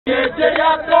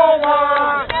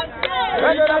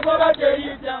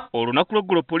Olunaku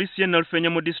lw'eggulo poliisi y'e Nalufenya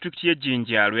mu disitulikiti y'e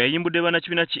Jinja lwe yayimbudde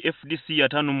bannakibiina ki FDC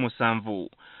 57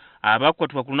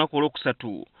 abaakwatibwa ku lunaku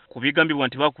olwokusatu ku bigambibwa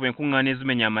nti baakuba enkuŋŋaana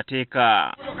ezimenya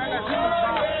amateeka.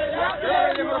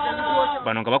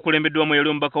 Bano nga bakulembeddwamu yali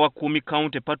omubaka wa Kuumi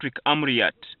County Patrick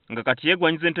Amuriat nga kati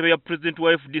yeegwanyiza entebe ya pulezidenti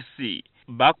wa FDC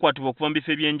baakwatibwa okuva mu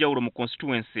bifo eby'enjawulo mu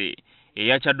constituency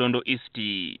eya Kyaddondo East.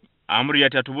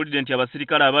 Amuriat atubulidde nti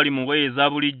abasirikale abali mu ngoye eza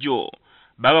bulijjo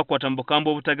babakwata mu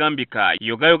bukambwe obutagambika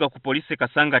yogayoga ku poliisi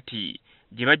Kasangati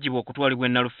gye baggyibwa okutwalibwa e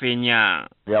Nalufenya.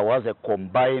 There was a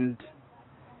combined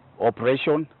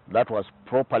operation that was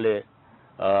properly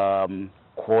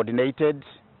coordinated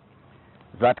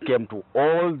that came to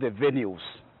all the venues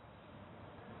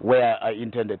where I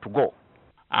intended to go.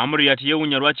 Amuriat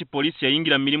yeewuunya lwaki poliisi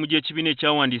yayingira mu mirimu gy'ekibiina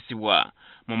ekyawandiisibwa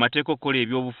mu mateeka okukola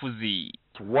ebyobufuzi.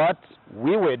 What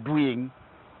we were doing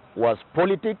was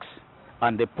politics,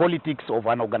 and the politics of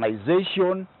an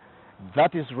organization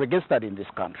that is registered in this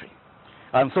country.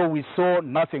 And so we saw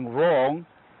nothing wrong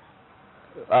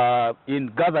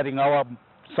in gathering our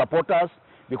supporters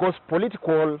because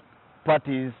political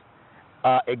parties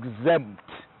are exempt.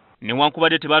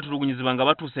 Newankubadde tebaatulugunyizibwa nga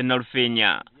batuuse e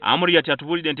Nalufenya, Amuriat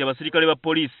atubulidde nti abasirikale ba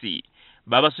poliisi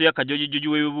babasoya akajojijjoji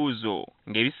w'ebibuuzo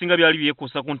ng'ebisinga byali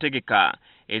byekuusa ku ntegeka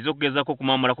ez'okugezaako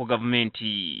okumaamulako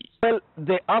gavumenti. Well,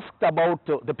 they asked about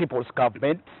the people's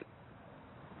government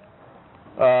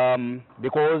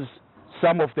because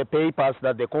some of the papers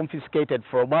that they confiscated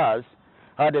from us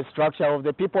had a structure of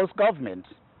the people's government.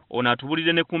 Ono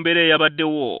atubulidde ne ku mbeera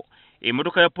eyabaddewo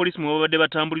emmotoka ya poliisi mwe babadde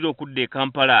batambulira okudda e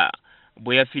Kampala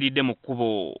bwe yafiiridde mu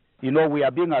kkubo. You know, we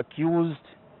are being accused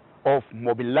of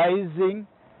mobilizing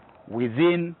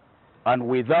within and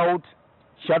without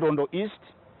Kyaddondo East,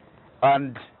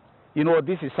 and you know,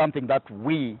 this is something that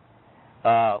we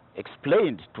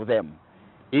explained to them,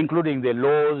 including the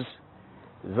laws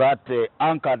that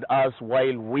anchored us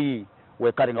while we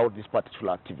were carrying out this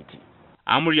particular activity.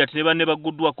 Amuriat ne banne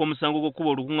bagguddwako omusango gw'okkuba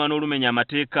olukuŋŋaana olumenya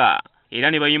amateeka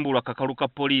era ne bayimbulwa kakalu ka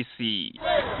poliisi.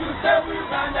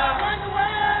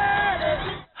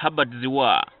 Habad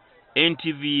Ziwa,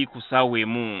 NTV ku ssaawa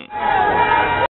emu.